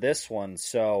unis for this one,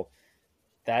 so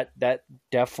that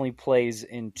definitely plays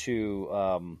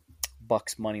into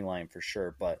Bucks money line for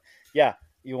sure. But yeah,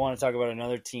 you want to talk about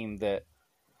another team that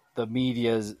the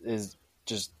media is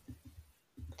just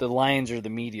the Lions are the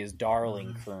media's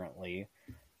darling currently.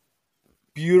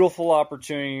 Beautiful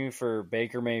opportunity for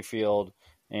Baker Mayfield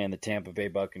and the Tampa Bay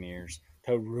Buccaneers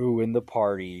to ruin the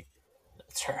party.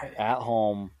 That's right. At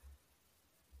home.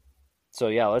 So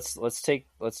yeah, let's take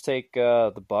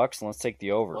the Bucks and let's take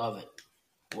the over. Love it.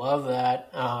 Love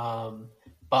that.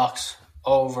 Bucks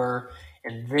over.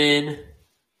 And then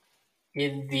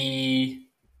in the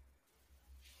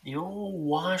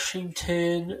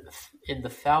Washington in the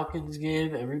Falcons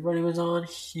game, everybody was on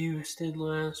Houston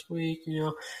last week,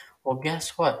 Well,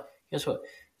 guess what?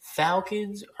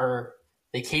 Falcons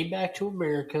they came back to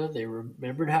America. They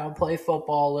remembered how to play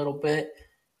football a little bit.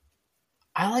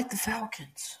 I like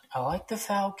the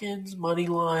Falcons. Money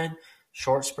line,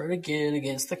 short spread again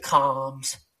against the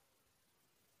Comms.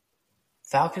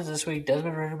 Falcons this week,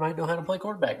 Desmond Ridder might know how to play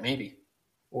quarterback, maybe.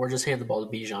 Or just hand the ball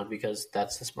to Bijan because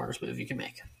that's the smartest move you can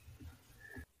make.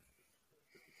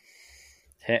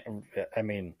 I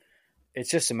mean,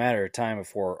 it's just a matter of time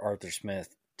before Arthur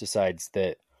Smith decides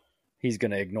that he's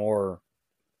going to ignore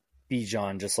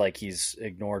Bijan just like he's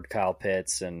ignored Kyle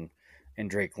Pitts and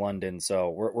Drake London.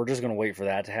 So we're just going to wait for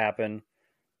that to happen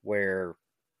where,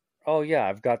 oh yeah,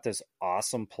 I've got this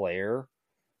awesome player,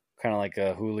 kind of like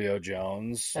a Julio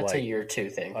Jones. That's like a year 2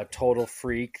 thing. A total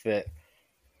freak that,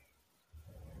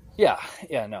 no,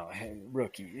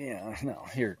 rookie. No,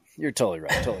 you're totally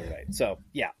right. So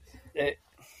yeah,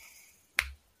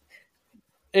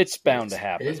 it's bound to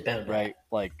happen. It is bound to happen.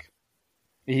 Like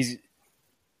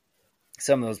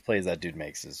some of those plays that dude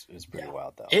makes is pretty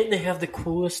wild though. And they have the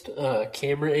coolest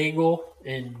camera angle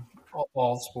in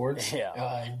all sports. Yeah.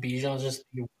 And Bijan's just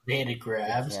one-handed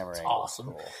grabs. It's awesome.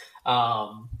 Cool.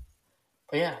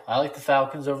 But yeah, I like the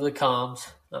Falcons over the Comms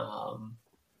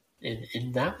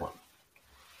in that one.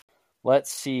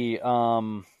 Let's see.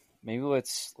 Maybe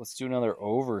let's do another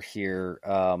over here.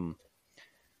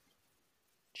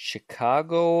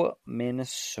 Chicago,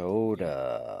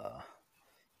 Minnesota.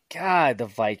 God, the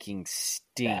Vikings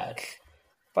stink. Bad.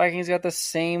 Vikings got the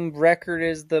same record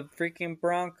as the freaking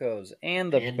Broncos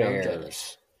and the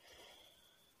Bears.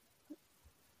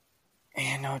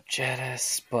 And no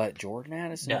Jettis, but Jordan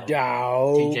Addison. No.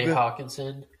 Dog. TJ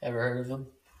Hawkinson. Ever heard of him?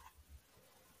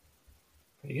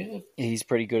 Pretty good. He's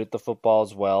pretty good at the football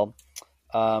as well.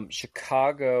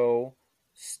 Chicago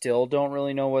still don't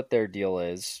really know what their deal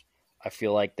is. I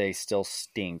feel like they still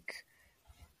stink.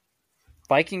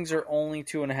 Vikings are only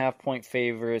 2.5-point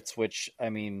favorites, which, I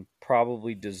mean,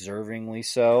 probably deservingly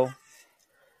so.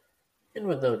 And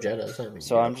with no Jettis,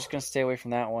 So I'm just going to stay away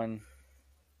from that one.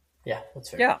 Yeah,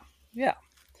 that's fair. Yeah.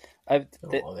 I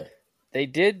love it. They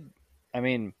did,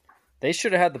 they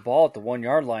should have had the ball at the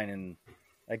 1-yard line in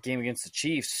that game against the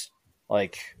Chiefs.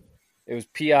 Like, it was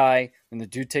PI, and the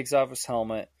dude takes off his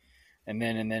helmet, and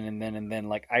then,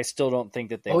 like, I still don't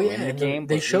think that they win the game.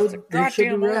 They showed the ref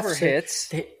hits.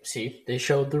 They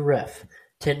showed the ref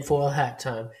tinfoil hat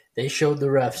time. They showed the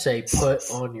ref say, "Put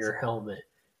on your helmet."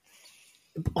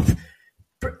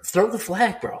 Throw the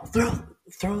flag, bro.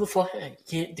 Throw the flag. You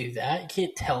can't do that. You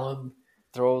can't tell him.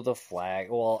 Throw the flag.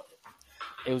 Well,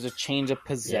 it was a change of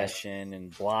possession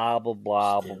and blah, blah,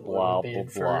 blah, blah, blah, blah,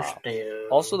 blah.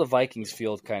 Also, the Vikings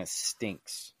field kind of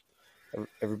stinks.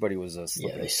 Everybody was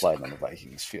slipping and sliding on the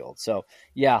Vikings field. So,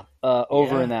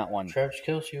 over in that one. Travis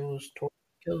Kelce was torn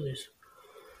Achilles.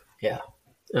 Yeah.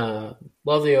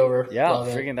 Love the over. Yeah, love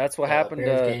freaking that's what happened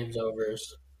Bears to games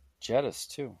overs. Jettis,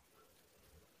 too.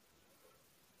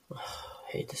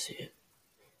 Hate to see it.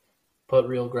 Put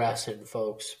real grass in,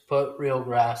 folks. Put real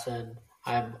grass in.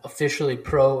 I'm officially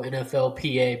pro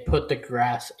NFLPA. Put the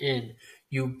grass in,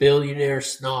 you billionaire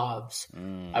snobs.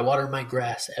 I water my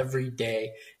grass every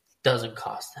day. Doesn't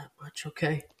cost that much,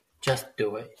 okay? Just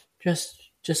do it.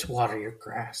 Just water your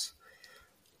grass.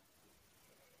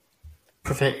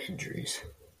 Prevent injuries.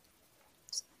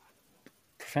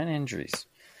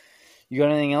 You got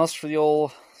anything else for the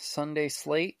old Sunday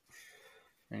slate?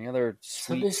 Any other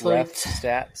sweet ref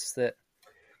stats that?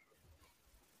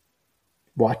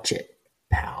 Watch it,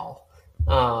 pal.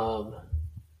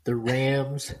 The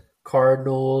Rams,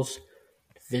 Cardinals,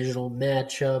 divisional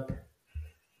matchup.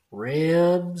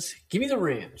 Rams. Give me the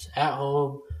Rams at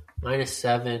home,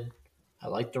 -7. I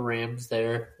like the Rams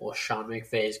there. Well, Sean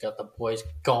McVay's got the boys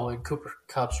going. Cooper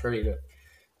Kupp's ready to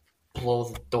blow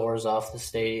the doors off the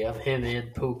stadium. Him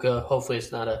and Puka. Hopefully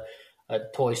it's not a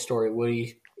Toy Story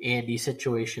Woody Andy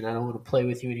situation. I don't want to play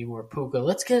with you anymore, Puka.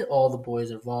 Let's get all the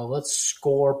boys involved. Let's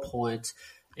score points,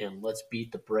 and let's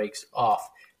beat the brakes off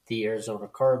the Arizona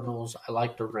Cardinals. I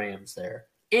like the Rams there.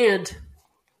 And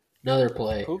another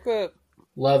play. Puka.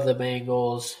 Love the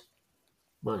Bengals.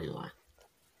 Money line.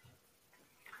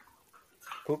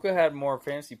 Puka had more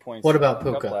fantasy points. What about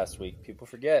Puka last week? People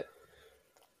forget.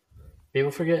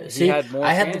 See, he had more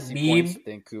I had fantasy the meme points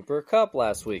than Cooper Kupp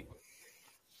last week.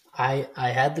 I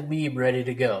had the meme ready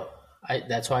to go.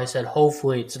 That's why I said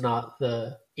hopefully it's not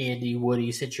the Andy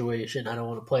Woody situation. I don't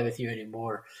want to play with you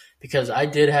anymore because I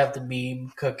did have the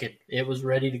meme cooking. It was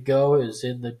ready to go. It was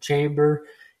in the chamber,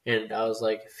 and I was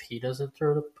like, if he doesn't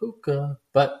throw to Puka,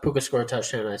 but Puka scored a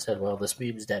touchdown. And I said, well, this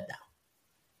meme's dead now.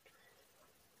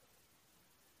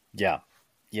 Yeah.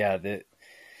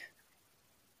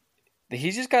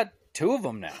 He's just got 2 of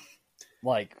them now.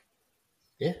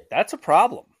 That's a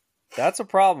problem.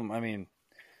 I mean,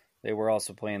 they were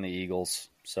also playing the Eagles,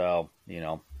 so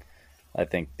I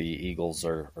think the Eagles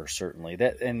are certainly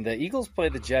that. And the Eagles play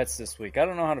the Jets this week. I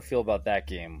don't know how to feel about that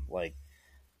game.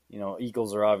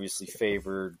 Eagles are obviously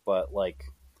favored, but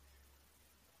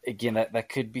again, that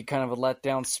could be kind of a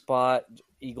letdown spot.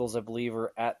 Eagles, I believe,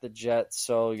 are at the Jets,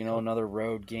 so another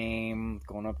road game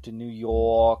going up to New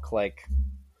York. I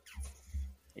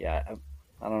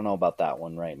don't know about that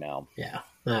one right now. Yeah,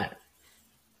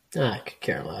 I could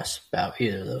care less about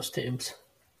either of those teams.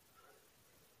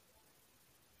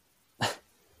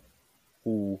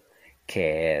 Who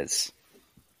cares?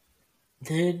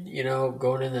 Then,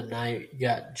 going in the night, you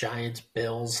got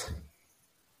Giants-Bills.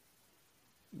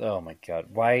 Oh, my God.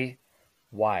 Why?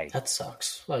 That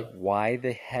sucks. Why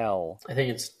the hell? I think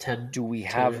it's 10. Do we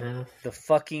have the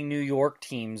fucking New York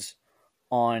teams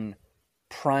on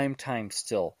prime time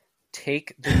still?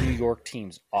 Take the New York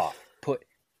teams off. Put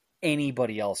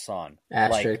anybody else on.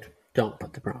 Asterisk, don't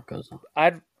put the Broncos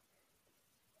on.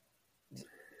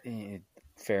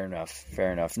 Fair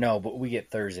enough. No, but we get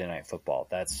Thursday night football.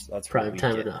 That's prime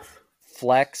time enough.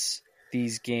 Flex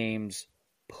these games,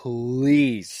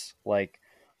 please.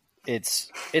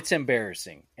 It's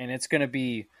embarrassing, and it's going to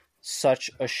be such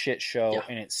a shit show,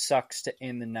 and it sucks to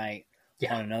end the night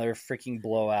on another freaking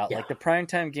blowout. The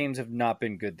primetime games have not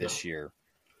been good this year.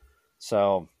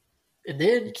 So, and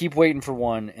then you keep waiting for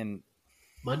one, and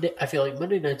Monday. I feel like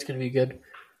Monday night's going to be good.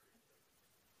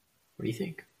 What do you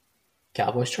think?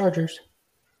 Cowboys Chargers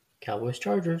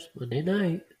Monday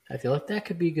night. I feel like that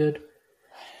could be good.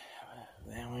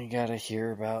 Then we gotta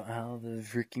hear about how the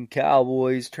freaking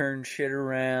Cowboys turn shit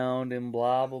around and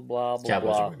blah blah blah blah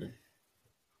blah.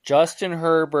 Justin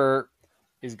Herbert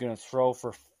is gonna throw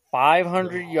for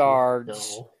 500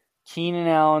 yards. No. Keenan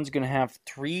Allen's gonna have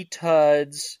 3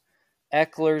 tuds.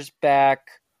 Eckler's back.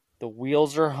 The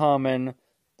wheels are humming.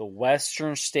 The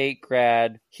Western State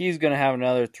grad. He's gonna have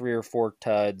another 3 or 4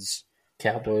 tuds.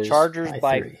 Cowboys Chargers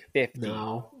by 3. 50.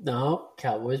 No.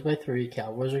 Cowboys by 3.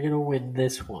 Cowboys are gonna win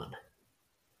this one.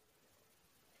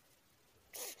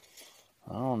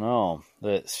 I don't know.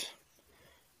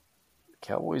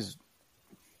 Cowboys,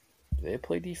 do they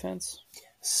play defense?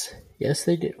 Yes,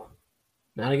 they do.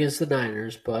 Not against the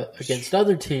Niners, but against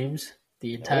other teams,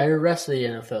 the entire rest of the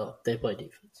NFL, they play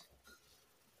defense.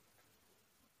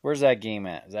 Where's that game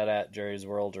at? Is that at Jerry's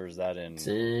World or is that in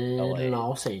LA?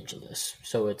 Los Angeles.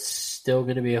 So it's still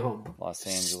going to be a home. Los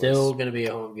Angeles. Still going to be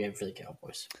a home game for the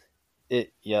Cowboys.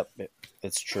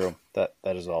 It's true. That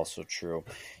is also true.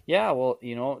 Yeah, well,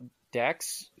 Dak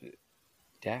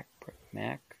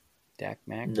Mac.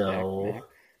 No.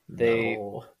 They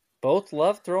No. both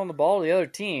love throwing the ball to the other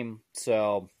team,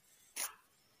 so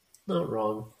Not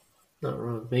wrong.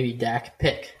 Maybe Dak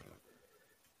pick.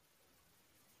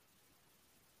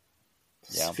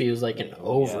 This feels like an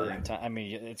over. I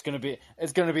mean, it's gonna be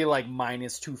like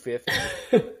minus 250.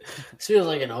 This feels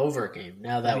like an over game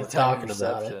now that we're talking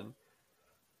about it.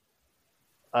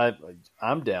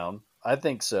 I'm down. I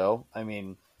think so. I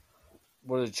mean,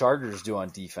 what do the Chargers do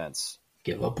on defense?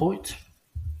 Give up points.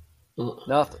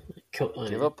 Nothing.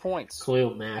 Give up points.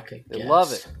 Khalil Mack, I guess. They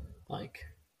love it.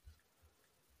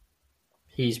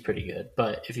 He's pretty good.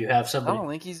 But if you have somebody, I don't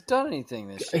think he's done anything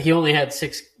this year. He only had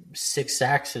six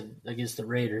sacks against the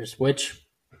Raiders, which,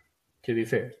 to be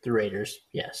fair, the Raiders,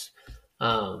 yes.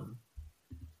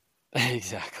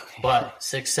 Exactly. But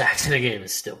 6 sacks in a game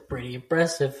is still pretty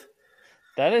impressive.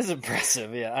 That is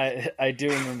impressive. Yeah, I do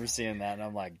remember seeing that, and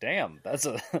I'm like, damn, that's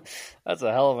a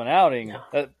hell of an outing.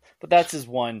 Yeah. But that's his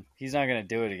one. He's not going to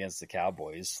do it against the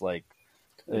Cowboys. Like,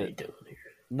 what are you doing here?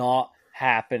 Not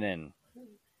happening.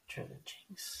 Trying to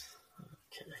jinx.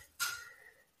 Okay.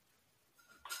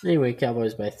 Anyway,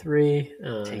 Cowboys by 3.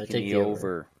 Taking take the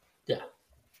over. Yeah.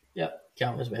 Yep.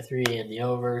 Cowboys by 3 and the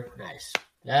over. Nice.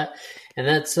 That'll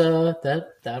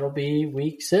be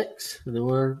week 6, and then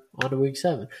we're on to week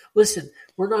 7. Listen,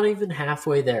 we're not even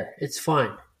halfway there. It's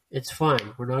fine.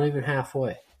 We're not even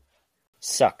halfway.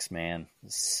 Sucks, man.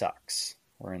 It sucks.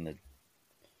 We're on the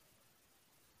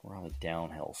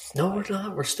downhill slide. No, we're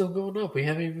not. We're still going up. We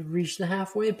haven't even reached the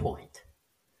halfway point.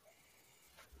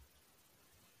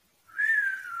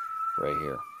 Right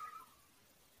here.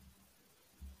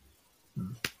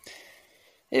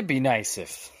 It'd be nice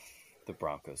if the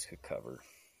Broncos could cover.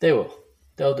 They will.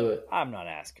 They'll do it. I'm not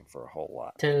asking for a whole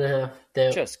lot.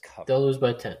 10.5. Just cover. They'll lose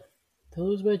by 10.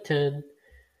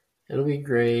 It'll be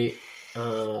great.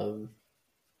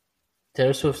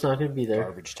 Taylor Swift's not going to be there.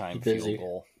 Garbage time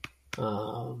field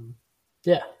goal.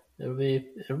 Yeah, it'll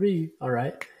be all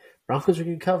right. Broncos are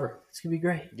going to cover. It's going to be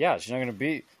great. Yeah, she's not going to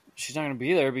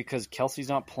be there because Kelsey's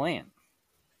not playing.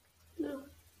 No.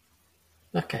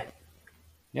 Okay.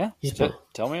 Yeah, he's playing.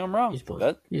 Tell me I'm wrong. He's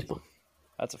playing.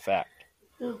 That's a fact.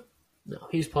 No,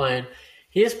 he's playing.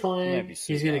 He is playing.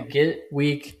 He's going to get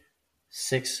week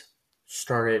 6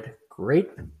 started great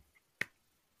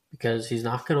because he's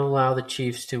not going to allow the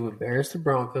Chiefs to embarrass the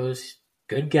Broncos.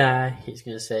 Good guy. He's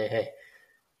going to say, hey,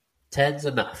 10's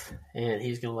enough. And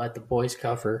he's going to let the boys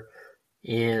cover.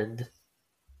 And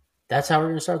that's how we're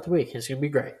going to start the week. It's going to be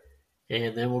great.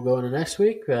 And then we'll go into next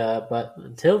week. But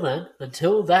until then,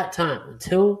 until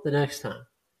the next time,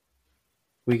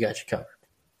 we got you covered.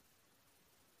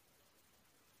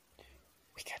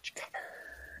 We got you covered.